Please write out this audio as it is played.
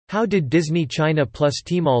How did Disney China plus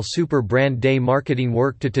Tmall Super Brand Day marketing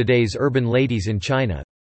work to today's urban ladies in China?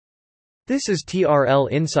 This is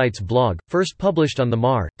TRL Insights blog, first published on the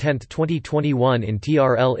Mar. 10, 2021 in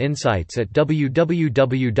TRL Insights at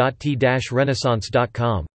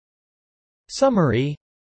www.t-renaissance.com. Summary.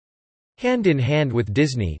 Hand in hand with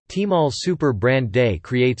Disney, Tmall Super Brand Day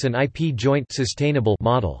creates an IP joint sustainable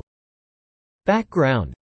model.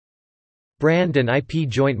 Background. Brand and IP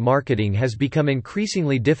joint marketing has become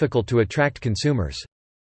increasingly difficult to attract consumers.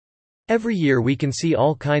 Every year we can see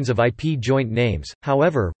all kinds of IP joint names.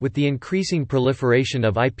 However, with the increasing proliferation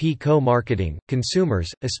of IP co-marketing, consumers,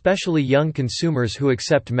 especially young consumers who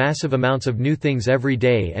accept massive amounts of new things every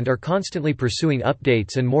day and are constantly pursuing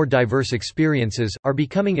updates and more diverse experiences, are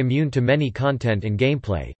becoming immune to many content and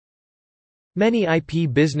gameplay. Many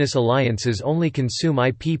IP business alliances only consume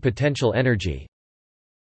IP potential energy.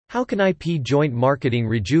 How can IP joint marketing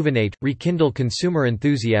rejuvenate, rekindle consumer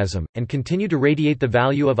enthusiasm, and continue to radiate the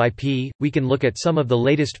value of IP? We can look at some of the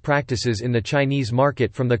latest practices in the Chinese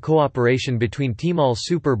market from the cooperation between Tmall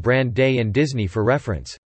Super Brand Day and Disney for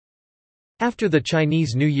reference. After the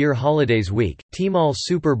Chinese New Year holidays week, Tmall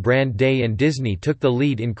Super Brand Day and Disney took the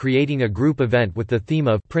lead in creating a group event with the theme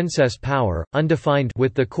of Princess Power, Undefined,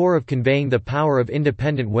 with the core of conveying the power of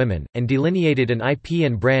independent women, and delineated an IP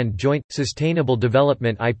and brand joint, Sustainable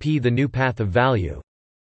Development IP, the new path of value.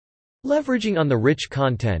 Leveraging on the rich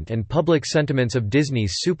content and public sentiments of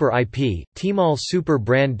Disney's Super IP, Tmall Super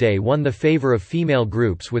Brand Day won the favor of female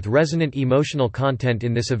groups with resonant emotional content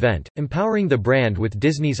in this event, empowering the brand with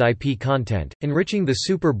Disney's IP content, enriching the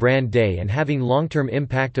Super Brand Day and having long-term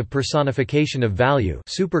impact of personification of value,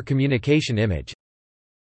 super communication image.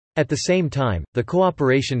 At the same time, the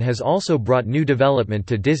cooperation has also brought new development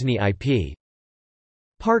to Disney IP.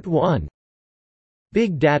 Part 1.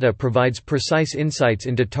 Big data provides precise insights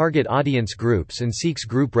into target audience groups and seeks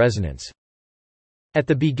group resonance. At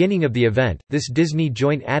the beginning of the event, this Disney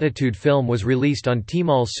joint attitude film was released on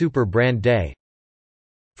Tmall Super Brand Day.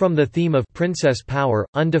 From the theme of Princess Power,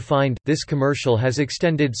 Undefined, this commercial has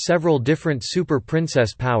extended several different super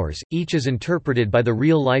princess powers, each is interpreted by the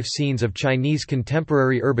real-life scenes of Chinese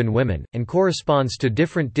contemporary urban women, and corresponds to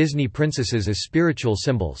different Disney princesses as spiritual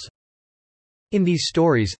symbols. In these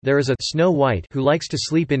stories, there is a Snow White who likes to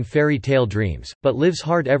sleep in fairy tale dreams, but lives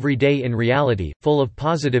hard every day in reality, full of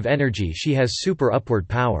positive energy. She has super upward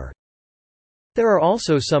power. There are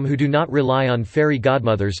also some who do not rely on fairy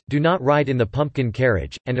godmothers, do not ride in the pumpkin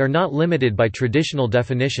carriage, and are not limited by traditional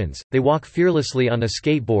definitions. They walk fearlessly on a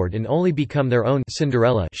skateboard and only become their own.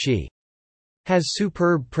 Cinderella, she has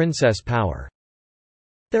superb princess power.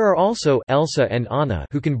 There are also Elsa and Anna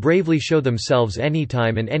who can bravely show themselves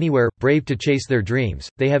anytime and anywhere, brave to chase their dreams.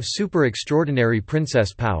 They have super extraordinary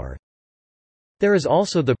princess power. There is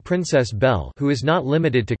also the Princess Belle who is not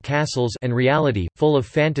limited to castles and reality, full of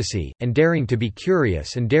fantasy, and daring to be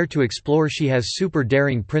curious and dare to explore. She has super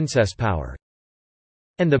daring princess power.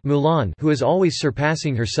 And the Mulan who is always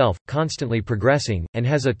surpassing herself, constantly progressing, and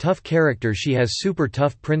has a tough character. She has super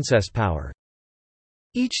tough princess power.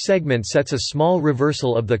 Each segment sets a small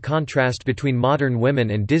reversal of the contrast between modern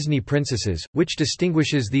women and Disney princesses, which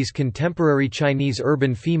distinguishes these contemporary Chinese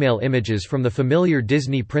urban female images from the familiar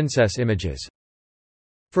Disney princess images.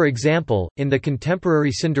 For example, in the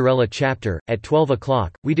contemporary Cinderella chapter, at 12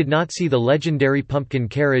 o'clock, we did not see the legendary pumpkin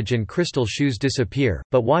carriage and crystal shoes disappear,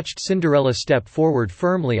 but watched Cinderella step forward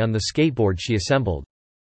firmly on the skateboard she assembled.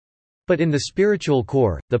 But in the spiritual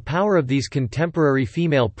core, the power of these contemporary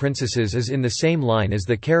female princesses is in the same line as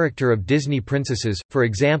the character of Disney princesses. For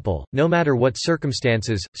example, no matter what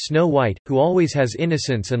circumstances, Snow White, who always has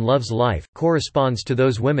innocence and loves life, corresponds to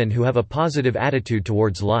those women who have a positive attitude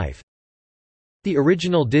towards life. The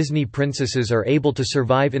original Disney princesses are able to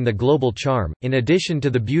survive in the global charm, in addition to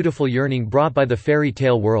the beautiful yearning brought by the fairy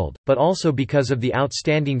tale world, but also because of the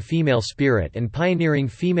outstanding female spirit and pioneering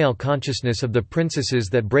female consciousness of the princesses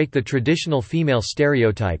that break the traditional female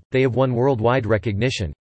stereotype. They have won worldwide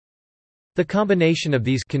recognition. The combination of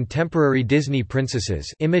these contemporary Disney princesses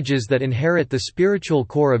images that inherit the spiritual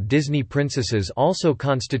core of Disney princesses also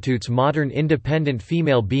constitutes modern independent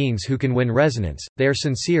female beings who can win resonance. They are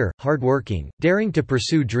sincere, hardworking, daring to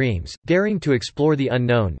pursue dreams, daring to explore the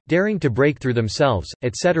unknown, daring to break through themselves,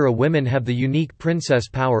 etc. Women have the unique princess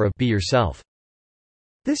power of be yourself.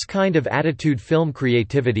 This kind of attitude film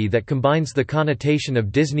creativity that combines the connotation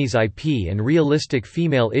of Disney's IP and realistic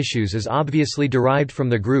female issues is obviously derived from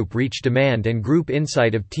the group reach demand and group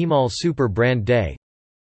insight of Tmall Super Brand Day.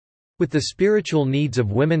 With the spiritual needs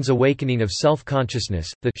of women's awakening of self-consciousness,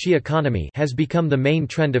 the she economy has become the main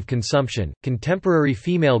trend of consumption. Contemporary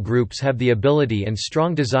female groups have the ability and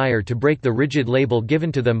strong desire to break the rigid label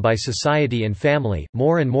given to them by society and family.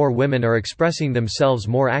 More and more women are expressing themselves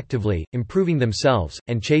more actively, improving themselves,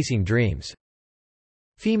 and chasing dreams.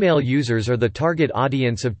 Female users are the target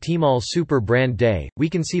audience of Tmall Super Brand Day. We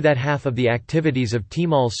can see that half of the activities of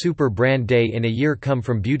Tmall Super Brand Day in a year come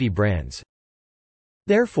from beauty brands.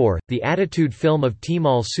 Therefore, the attitude film of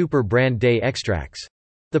Tmall Super Brand Day extracts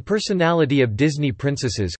the personality of Disney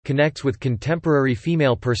princesses, connects with contemporary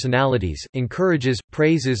female personalities, encourages,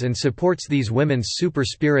 praises and supports these women's super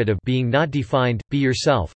spirit of being not defined, be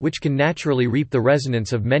yourself, which can naturally reap the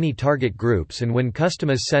resonance of many target groups and win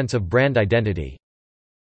customers' sense of brand identity.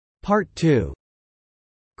 Part 2.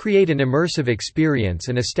 Create an immersive experience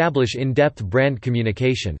and establish in-depth brand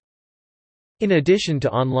communication. In addition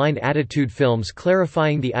to online attitude films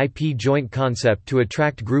clarifying the IP joint concept to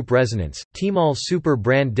attract group resonance, Tmall Super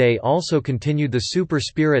Brand Day also continued the super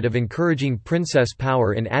spirit of encouraging princess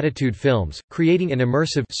power in attitude films, creating an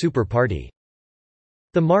immersive super party.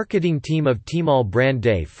 The marketing team of Tmall Brand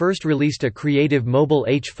Day first released a creative mobile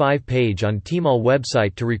H5 page on Tmall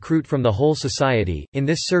website to recruit from the whole society. In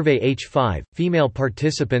this survey H5, female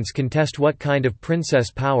participants can test what kind of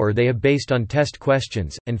princess power they have based on test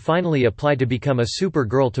questions, and finally apply to become a super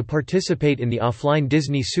girl to participate in the offline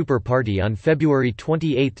Disney Super Party on February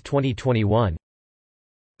 28, 2021.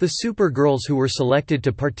 The super girls who were selected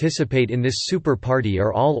to participate in this super party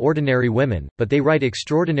are all ordinary women, but they write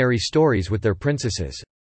extraordinary stories with their princesses.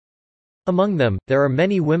 Among them, there are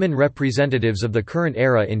many women representatives of the current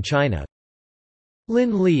era in China.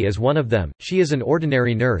 Lin Li is one of them. She is an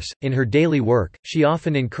ordinary nurse. In her daily work, she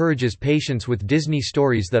often encourages patients with Disney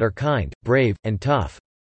stories that are kind, brave, and tough.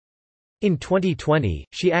 In 2020,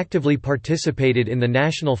 she actively participated in the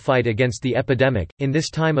national fight against the epidemic. In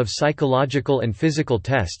this time of psychological and physical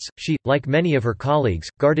tests, she, like many of her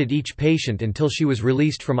colleagues, guarded each patient until she was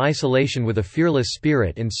released from isolation with a fearless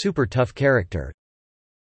spirit and super tough character.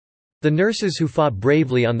 The nurses who fought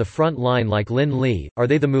bravely on the front line like Lin Li, are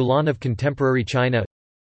they the Mulan of contemporary China?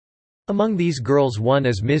 Among these girls one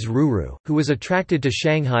is Ms. Ruru, who was attracted to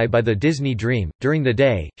Shanghai by the Disney dream. During the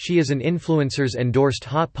day, she is an influencer's endorsed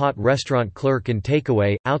hot pot restaurant clerk and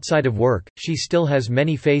takeaway. Outside of work, she still has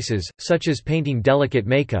many faces, such as painting delicate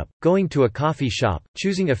makeup, going to a coffee shop,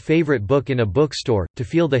 choosing a favorite book in a bookstore, to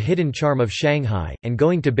feel the hidden charm of Shanghai, and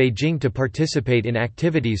going to Beijing to participate in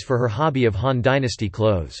activities for her hobby of Han Dynasty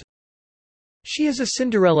clothes. She is a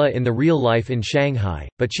Cinderella in the real life in Shanghai,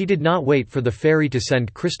 but she did not wait for the fairy to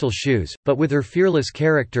send crystal shoes, but with her fearless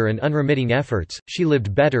character and unremitting efforts, she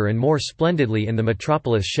lived better and more splendidly in the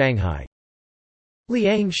metropolis Shanghai.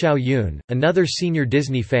 Liang Xiaoyun, another senior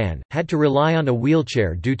Disney fan, had to rely on a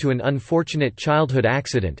wheelchair due to an unfortunate childhood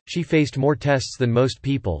accident. She faced more tests than most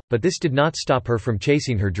people, but this did not stop her from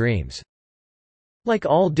chasing her dreams. Like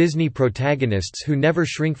all Disney protagonists who never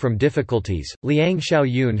shrink from difficulties, Liang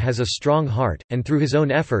Xiaoyun has a strong heart, and through his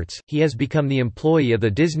own efforts, he has become the employee of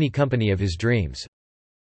the Disney company of his dreams.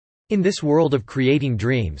 In this world of creating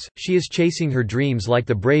dreams, she is chasing her dreams like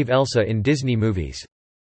the brave Elsa in Disney movies.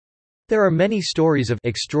 There are many stories of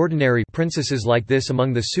extraordinary princesses like this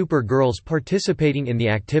among the super girls participating in the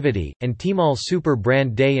activity, and Tmall Super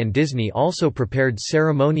Brand Day and Disney also prepared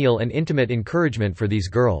ceremonial and intimate encouragement for these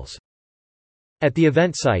girls. At the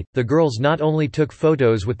event site, the girls not only took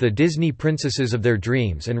photos with the Disney princesses of their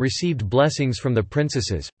dreams and received blessings from the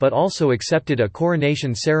princesses, but also accepted a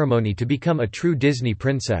coronation ceremony to become a true Disney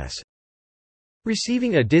princess.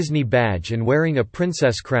 Receiving a Disney badge and wearing a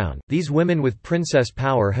princess crown, these women with princess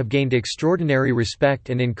power have gained extraordinary respect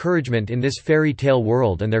and encouragement in this fairy tale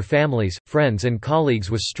world, and their families, friends and colleagues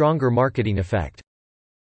with stronger marketing effect.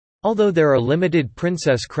 Although there are limited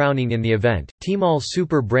princess crowning in the event, Tmall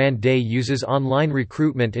Super Brand Day uses online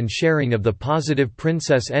recruitment and sharing of the positive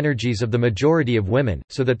princess energies of the majority of women,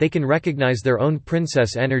 so that they can recognize their own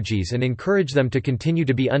princess energies and encourage them to continue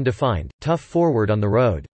to be undefined, tough forward on the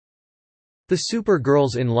road. The super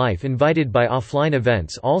girls in life invited by offline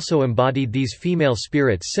events also embodied these female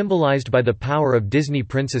spirits symbolized by the power of Disney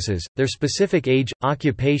princesses, their specific age,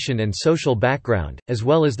 occupation and social background, as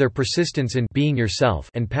well as their persistence in being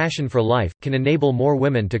yourself and passion for life, can enable more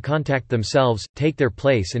women to contact themselves, take their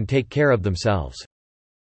place and take care of themselves.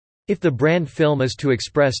 If the brand film is to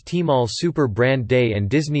express Tmall Super Brand Day and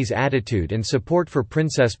Disney's attitude and support for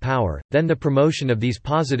princess power, then the promotion of these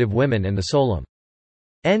positive women and the solemn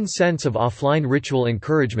sense of offline ritual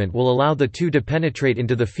encouragement will allow the two to penetrate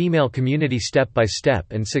into the female community step by step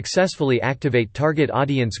and successfully activate target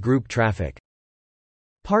audience group traffic.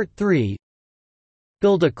 Part 3.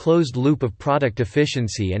 build a closed loop of product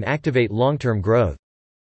efficiency and activate long-term growth.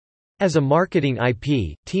 As a marketing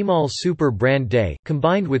IP, Tmall Super Brand Day,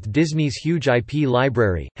 combined with Disney's huge IP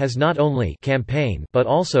library, has not only campaign but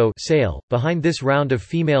also sale. Behind this round of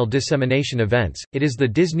female dissemination events, it is the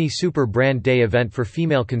Disney Super Brand Day event for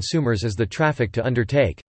female consumers as the traffic to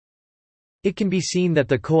undertake. It can be seen that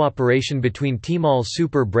the cooperation between Tmall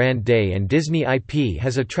Super Brand Day and Disney IP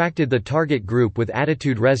has attracted the target group with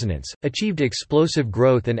attitude resonance, achieved explosive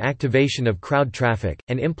growth and activation of crowd traffic,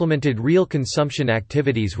 and implemented real consumption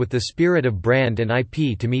activities with the spirit of brand and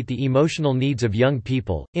IP to meet the emotional needs of young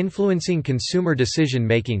people, influencing consumer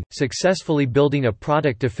decision-making, successfully building a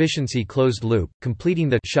product efficiency closed loop, completing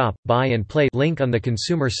the shop, buy and play link on the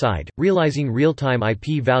consumer side, realizing real-time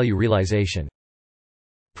IP value realization.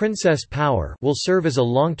 Princess Power will serve as a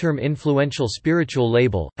long-term influential spiritual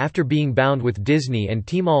label. After being bound with Disney and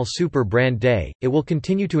Tmall Super Brand Day, it will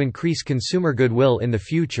continue to increase consumer goodwill in the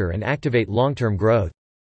future and activate long-term growth.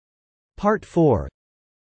 Part 4.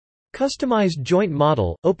 Customized joint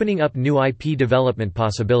model, opening up new IP development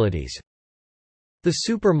possibilities. The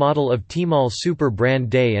super model of Tmall Super Brand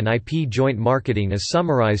Day and IP joint marketing is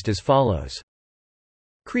summarized as follows.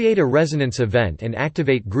 Create a resonance event and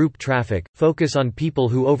activate group traffic, focus on people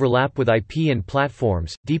who overlap with IP and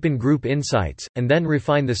platforms, deepen group insights, and then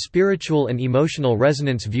refine the spiritual and emotional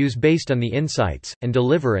resonance views based on the insights, and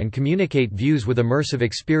deliver and communicate views with immersive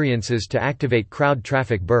experiences to activate crowd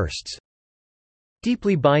traffic bursts.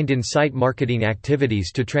 Deeply bind in-site marketing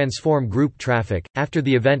activities to transform group traffic. After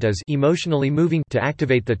the event is emotionally moving to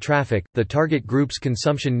activate the traffic, the target group's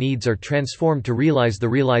consumption needs are transformed to realize the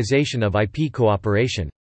realization of IP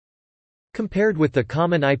cooperation. Compared with the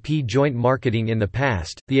common IP joint marketing in the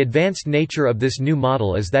past, the advanced nature of this new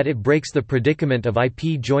model is that it breaks the predicament of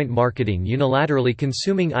IP joint marketing unilaterally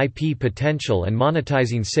consuming IP potential and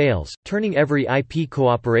monetizing sales, turning every IP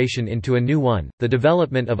cooperation into a new one. The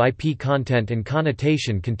development of IP content and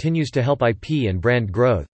connotation continues to help IP and brand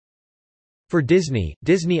growth. For Disney,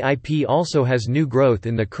 Disney IP also has new growth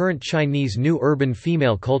in the current Chinese New Urban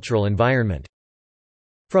female cultural environment.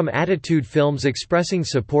 From attitude films expressing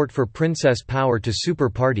support for princess power to super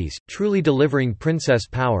parties, truly delivering princess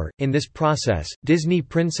power. In this process, Disney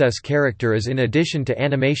princess character is in addition to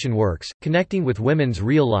animation works, connecting with women's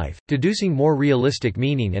real life, deducing more realistic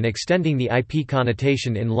meaning and extending the IP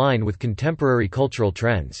connotation in line with contemporary cultural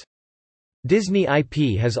trends. Disney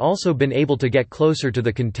IP has also been able to get closer to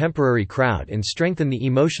the contemporary crowd and strengthen the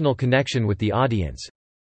emotional connection with the audience.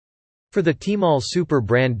 For the Tmall Super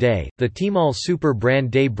Brand Day, the Tmall Super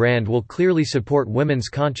Brand Day brand will clearly support women's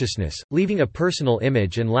consciousness, leaving a personal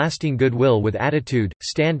image and lasting goodwill with attitude,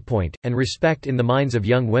 standpoint, and respect in the minds of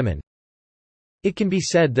young women. It can be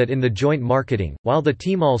said that in the joint marketing, while the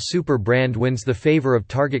Tmall Super brand wins the favor of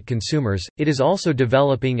target consumers, it is also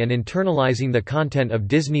developing and internalizing the content of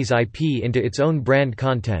Disney's IP into its own brand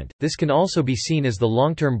content. This can also be seen as the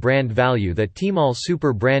long-term brand value that Tmall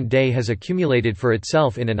Super Brand Day has accumulated for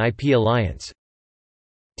itself in an IP alliance.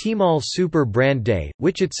 Tmall Super Brand Day,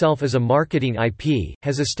 which itself is a marketing IP,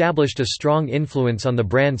 has established a strong influence on the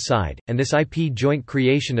brand side, and this IP joint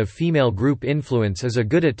creation of female group influence is a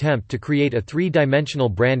good attempt to create a three-dimensional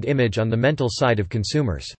brand image on the mental side of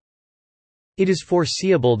consumers. It is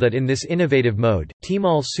foreseeable that in this innovative mode,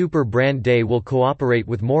 Tmall Super Brand Day will cooperate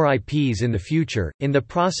with more IPs in the future. In the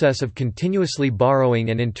process of continuously borrowing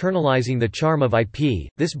and internalizing the charm of IP,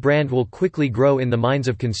 this brand will quickly grow in the minds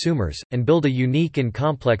of consumers, and build a unique and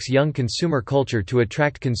complex young consumer culture to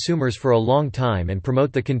attract consumers for a long time and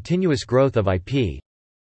promote the continuous growth of IP.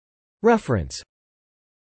 Reference.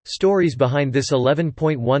 Stories behind this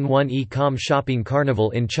 11.11 e-com shopping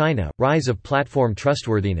carnival in China, rise of platform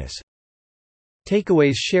trustworthiness.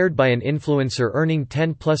 Takeaways shared by an influencer earning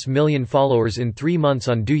 10+ million followers in 3 months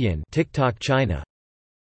on Douyin, TikTok, China.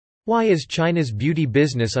 Why is China's beauty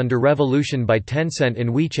business under revolution by Tencent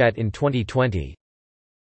in WeChat in 2020?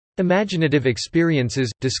 Imaginative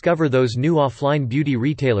experiences, discover those new offline beauty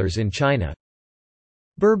retailers in China.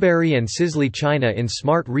 Burberry and Sisley China in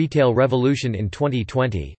smart retail revolution in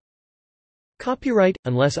 2020. Copyright,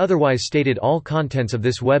 unless otherwise stated, all contents of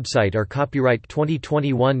this website are copyright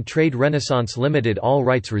 2021 Trade Renaissance Limited, all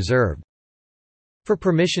rights reserved. For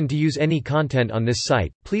permission to use any content on this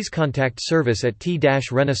site, please contact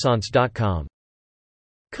service@t-renaissance.com.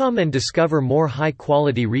 Come and discover more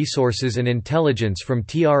high-quality resources and intelligence from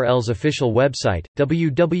TRL's official website,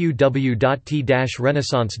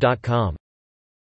 www.t-renaissance.com.